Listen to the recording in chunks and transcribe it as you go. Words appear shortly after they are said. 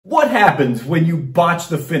happens when you botch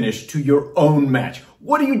the finish to your own match?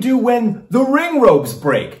 What do you do when the ring ropes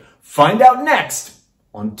break? Find out next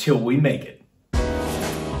on Till We Make It.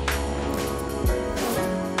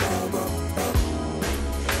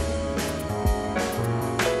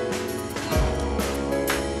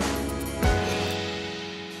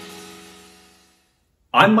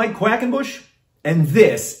 I'm Mike Quackenbush, and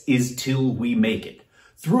this is Till We Make It.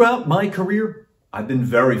 Throughout my career, I've been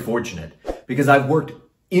very fortunate because I've worked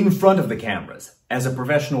in front of the cameras as a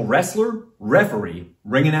professional wrestler, referee,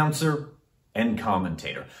 ring announcer, and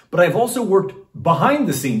commentator. But I've also worked behind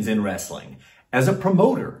the scenes in wrestling as a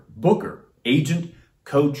promoter, booker, agent,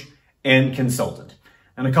 coach, and consultant.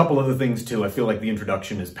 And a couple other things too. I feel like the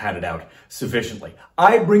introduction is padded out sufficiently.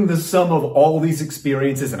 I bring the sum of all these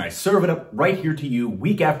experiences and I serve it up right here to you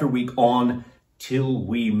week after week on Till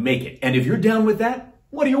We Make It. And if you're down with that,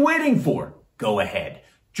 what are you waiting for? Go ahead.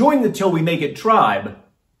 Join the Till We Make It tribe.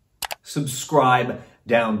 Subscribe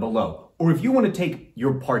down below. Or if you want to take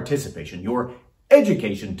your participation, your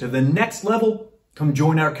education to the next level, come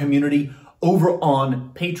join our community over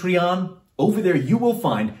on Patreon. Over there you will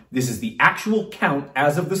find, this is the actual count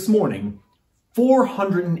as of this morning,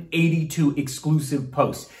 482 exclusive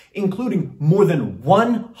posts, including more than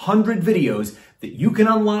 100 videos that you can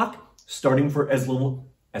unlock starting for as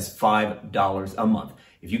little as $5 a month.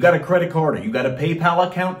 If you got a credit card or you got a PayPal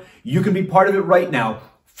account, you can be part of it right now.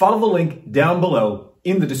 Follow the link down below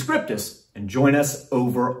in the descriptus and join us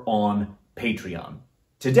over on Patreon.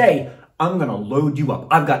 Today, I'm going to load you up.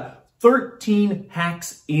 I've got 13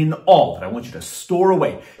 hacks in all that I want you to store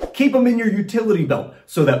away. Keep them in your utility belt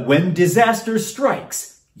so that when disaster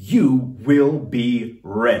strikes, you will be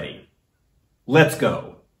ready. Let's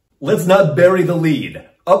go. Let's not bury the lead.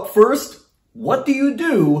 Up first, what do you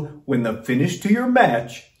do when the finish to your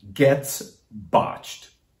match gets botched?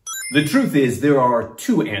 The truth is there are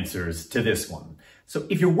two answers to this one. So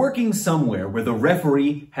if you're working somewhere where the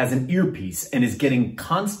referee has an earpiece and is getting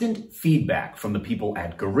constant feedback from the people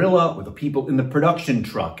at Gorilla or the people in the production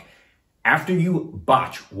truck, after you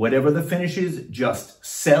botch whatever the finish is, just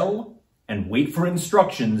sell and wait for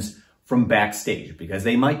instructions from backstage because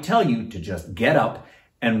they might tell you to just get up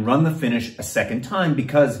and run the finish a second time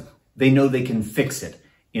because they know they can fix it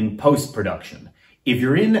in post-production. If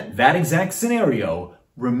you're in that exact scenario,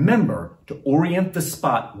 remember to orient the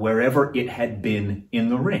spot wherever it had been in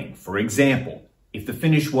the ring. For example, if the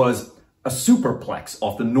finish was a superplex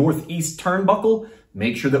off the northeast turnbuckle,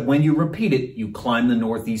 make sure that when you repeat it, you climb the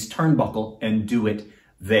northeast turnbuckle and do it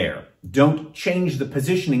there. Don't change the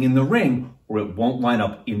positioning in the ring or it won't line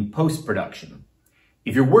up in post-production.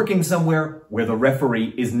 If you're working somewhere where the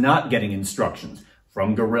referee is not getting instructions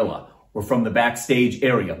from Gorilla or from the backstage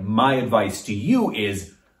area, my advice to you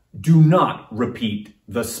is do not repeat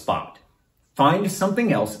the spot. Find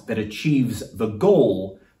something else that achieves the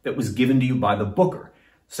goal that was given to you by the booker.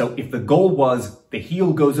 So if the goal was the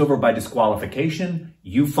heel goes over by disqualification,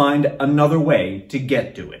 you find another way to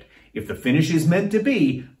get to it. If the finish is meant to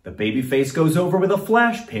be the babyface goes over with a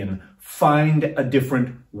flash pin, find a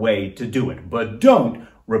different way to do it. But don't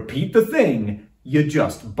repeat the thing you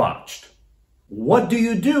just botched. What do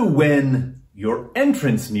you do when your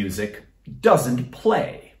entrance music doesn't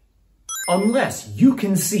play? Unless you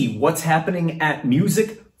can see what's happening at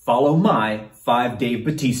music, follow my 5 Dave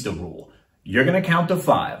Bautista rule. You're going to count to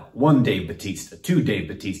 5. 1 Dave Bautista, 2 Dave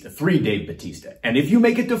Bautista, 3 Dave Bautista. And if you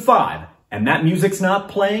make it to 5 and that music's not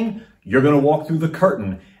playing, you're going to walk through the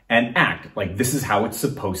curtain and act like this is how it's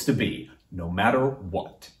supposed to be, no matter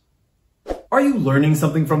what. Are you learning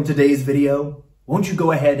something from today's video? Won't you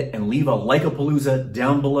go ahead and leave a like-a-palooza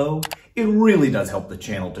down below? It really does help the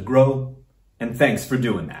channel to grow. And thanks for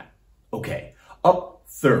doing that. Okay, up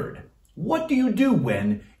third, what do you do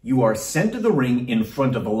when you are sent to the ring in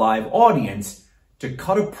front of a live audience to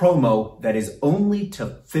cut a promo that is only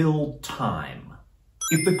to fill time?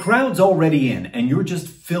 If the crowd's already in and you're just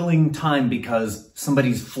filling time because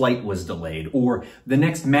somebody's flight was delayed or the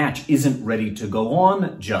next match isn't ready to go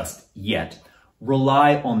on just yet,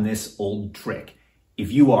 rely on this old trick.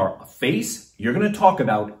 If you are a face, you're going to talk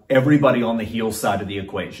about everybody on the heel side of the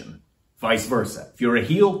equation. Vice versa. If you're a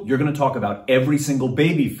heel, you're going to talk about every single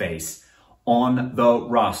baby face on the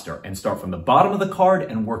roster and start from the bottom of the card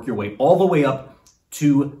and work your way all the way up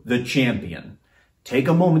to the champion. Take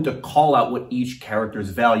a moment to call out what each character's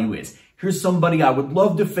value is. Here's somebody I would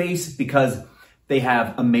love to face because they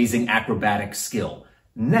have amazing acrobatic skill.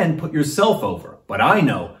 And then put yourself over. But I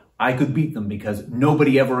know I could beat them because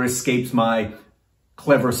nobody ever escapes my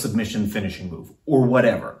clever submission finishing move or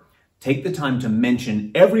whatever. Take the time to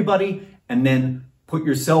mention everybody and then put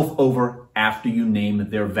yourself over after you name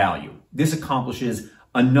their value. This accomplishes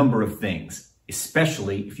a number of things,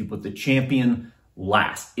 especially if you put the champion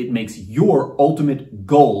last. It makes your ultimate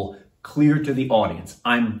goal clear to the audience.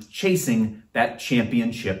 I'm chasing that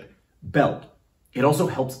championship belt. It also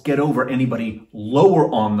helps get over anybody lower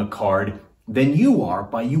on the card than you are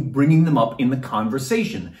by you bringing them up in the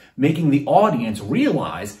conversation, making the audience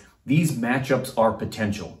realize these matchups are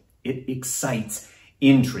potential. It excites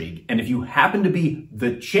intrigue. And if you happen to be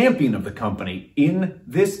the champion of the company in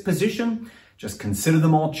this position, just consider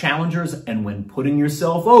them all challengers, and when putting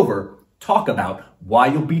yourself over, talk about why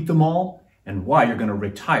you'll beat them all and why you're going to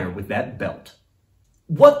retire with that belt.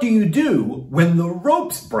 What do you do when the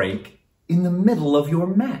ropes break in the middle of your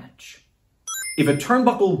match? If a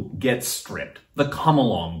turnbuckle gets stripped, the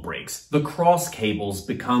come-along breaks, the cross cables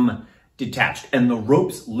become detached, and the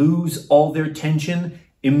ropes lose all their tension,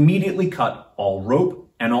 immediately cut all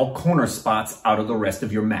rope and all corner spots out of the rest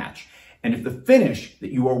of your match. And if the finish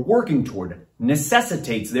that you are working toward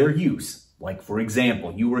necessitates their use, like for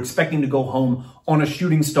example, you were expecting to go home on a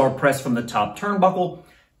shooting star press from the top turnbuckle,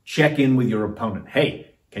 check in with your opponent.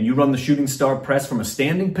 Hey, can you run the shooting star press from a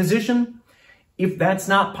standing position? If that's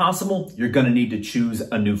not possible, you're going to need to choose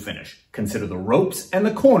a new finish. Consider the ropes and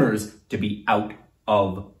the corners to be out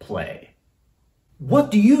of play.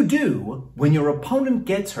 What do you do when your opponent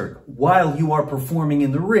gets hurt while you are performing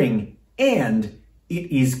in the ring and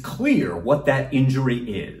it is clear what that injury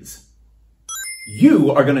is?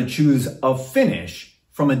 You are going to choose a finish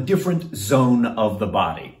from a different zone of the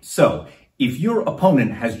body. So, if your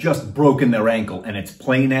opponent has just broken their ankle and it's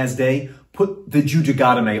plain as day, put the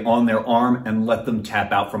Jujigatame on their arm and let them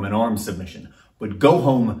tap out from an arm submission. But go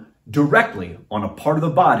home directly on a part of the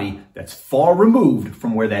body that's far removed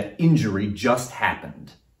from where that injury just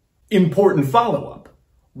happened. Important follow-up.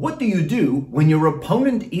 What do you do when your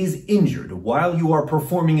opponent is injured while you are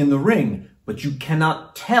performing in the ring, but you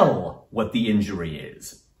cannot tell what the injury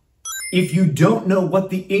is? If you don't know what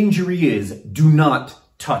the injury is, do not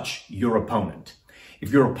touch your opponent.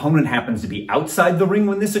 If your opponent happens to be outside the ring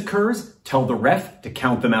when this occurs, tell the ref to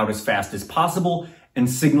count them out as fast as possible and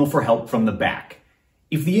signal for help from the back.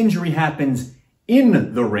 If the injury happens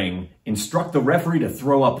in the ring, instruct the referee to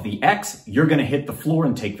throw up the X. You're going to hit the floor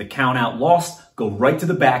and take the count out lost. Go right to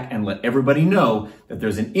the back and let everybody know that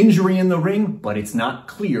there's an injury in the ring, but it's not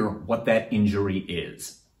clear what that injury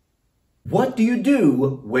is. What do you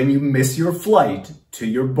do when you miss your flight to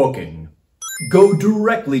your booking? Go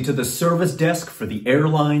directly to the service desk for the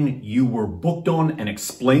airline you were booked on and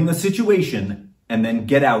explain the situation, and then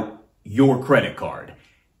get out your credit card.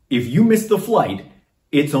 If you miss the flight,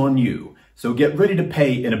 it's on you. So get ready to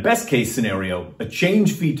pay, in a best case scenario, a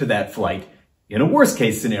change fee to that flight. In a worst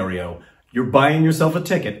case scenario, you're buying yourself a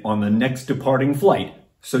ticket on the next departing flight,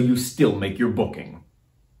 so you still make your booking.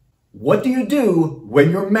 What do you do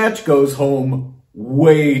when your match goes home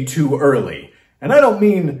way too early? And I don't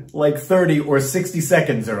mean like 30 or 60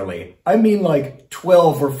 seconds early. I mean like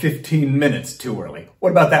 12 or 15 minutes too early.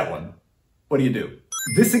 What about that one? What do you do?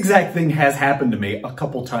 This exact thing has happened to me a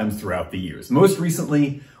couple times throughout the years. Most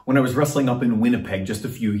recently, when I was wrestling up in Winnipeg just a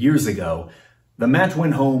few years ago, the match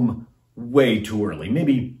went home way too early,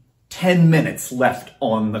 maybe 10 minutes left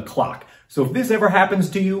on the clock. So if this ever happens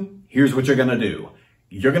to you, here's what you're gonna do.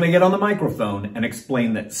 You're gonna get on the microphone and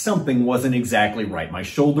explain that something wasn't exactly right. My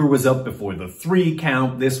shoulder was up before the 3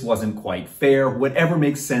 count, this wasn't quite fair, whatever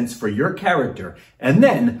makes sense for your character. And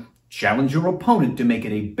then challenge your opponent to make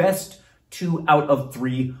it a best 2 out of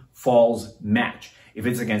 3 falls match. If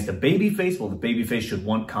it's against a babyface, well, the babyface should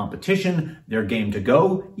want competition. They're game to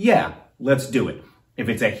go. Yeah, let's do it. If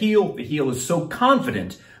it's a heel, the heel is so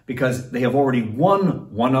confident because they have already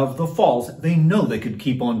won one of the falls. They know they could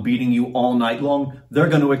keep on beating you all night long. They're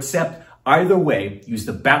going to accept. Either way, use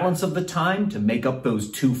the balance of the time to make up those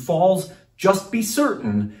 2 falls. Just be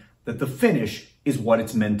certain that the finish is what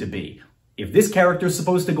it's meant to be. If this character is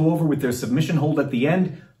supposed to go over with their submission hold at the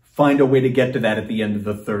end, find a way to get to that at the end of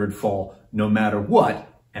the 3rd fall, no matter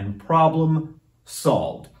what, and problem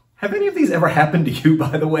solved. Have any of these ever happened to you,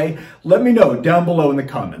 by the way? Let me know down below in the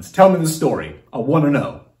comments. Tell me the story. I want to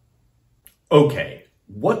know. Okay,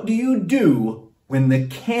 what do you do when the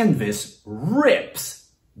canvas rips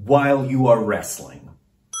while you are wrestling?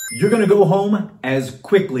 You're going to go home as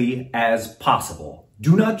quickly as possible.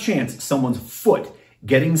 Do not chance someone's foot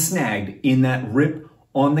getting snagged in that rip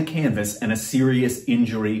on the canvas and a serious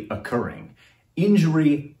injury occurring.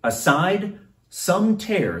 Injury aside, some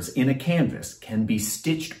tears in a canvas can be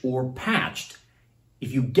stitched or patched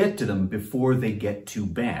if you get to them before they get too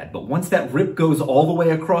bad. But once that rip goes all the way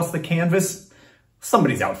across the canvas,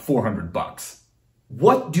 somebody's out $400.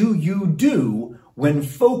 What do you do when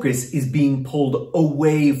focus is being pulled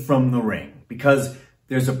away from the ring? Because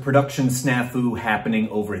there's a production snafu happening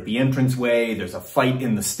over at the entranceway, there's a fight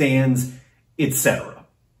in the stands, etc.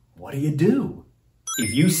 What do?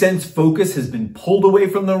 If you sense focus has been pulled away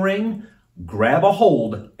from the ring, grab a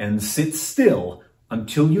hold and sit still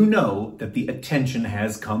until you know that the attention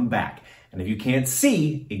has come back. And if you can't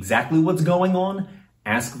see exactly what's going on,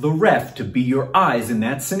 ask the ref to be your eyes in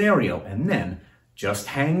that scenario, and then just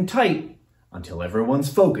hang tight until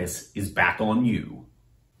everyone's focus is back on you.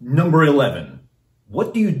 Number 11.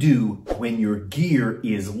 What do you do when your gear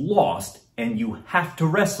is lost and you have to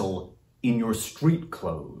wrestle in your street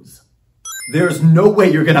clothes? There's no way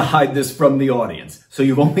you're going to hide this from the audience, so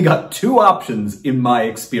you've only got two options in my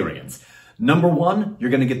experience. Number 1, you're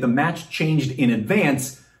going to get the match changed in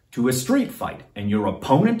advance to a street fight, and your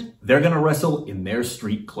opponent, they're going to wrestle in their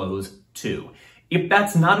street clothes too. If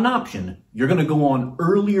that's not an option, you're going to go on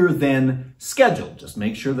earlier than scheduled. Just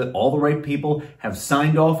make sure that all the right people have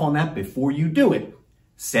signed off on that before you do it.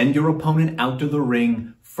 Send your opponent out to the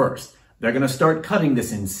ring first. They're going to start cutting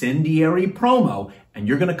this incendiary promo, and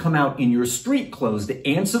you're going to come out in your street clothes to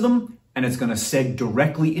answer them, and it's going to seg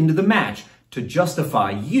directly into the match to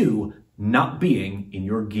justify you not being in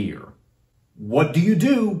your gear. What do you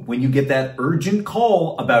do when you get that urgent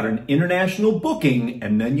call about an international booking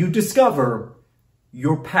and then you discover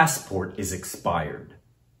your passport is expired?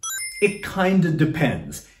 It kind of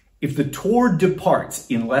depends. If the tour departs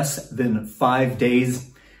in less than 5 days,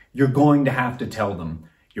 you're going to have to tell them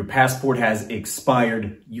your passport has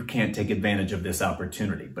expired. You can't take advantage of this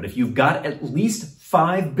opportunity. But if you've got at least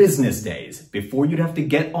 5 business days before you'd have to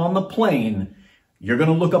get on the plane, you're going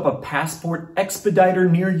to look up a passport expediter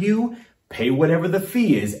near you, pay whatever the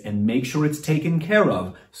fee is, and make sure it's taken care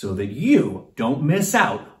of so that you don't miss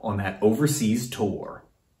out on that overseas tour.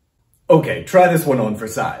 Okay, try this one on for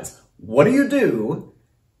size. What do you do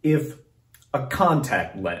if a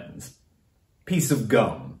contact lens, piece of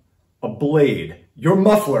gum, a blade, your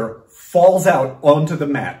muffler falls out onto the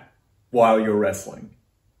mat while you're wrestling?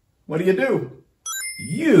 What do?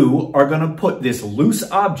 You are going to put this loose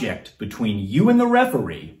object between you and the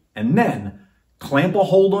referee, and then clamp a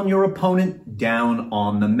hold on your opponent down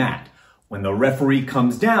on the mat. When the referee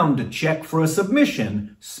comes down to check for a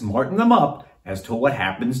submission, smarten them up as to what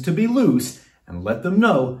happens to be loose and let them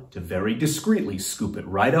know to very discreetly scoop it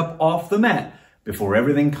right up off the mat before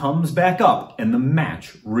everything comes back up and the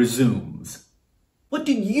match resumes. What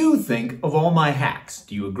do you think of all my hacks?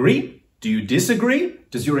 Do you agree? Do you disagree?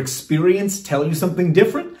 Does your experience tell you something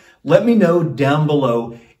different? Let me know down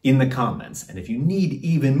below in the comments. And if you need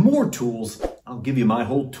even more tools, I'll give you my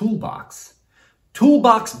whole toolbox.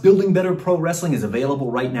 Toolbox Building Better Pro Wrestling is available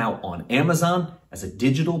right now on Amazon as a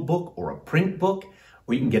digital book or a print book,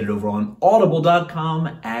 or you can get it over on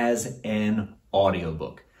audible.com as an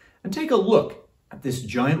audiobook. And take a look at this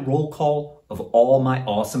giant roll call of all my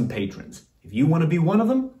awesome patrons. If you want to be one of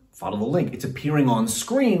them, follow the link. It's appearing on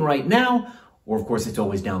screen right now, or of course it's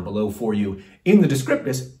always down below for you in the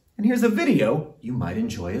descriptus. And here's a video you might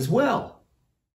enjoy as well.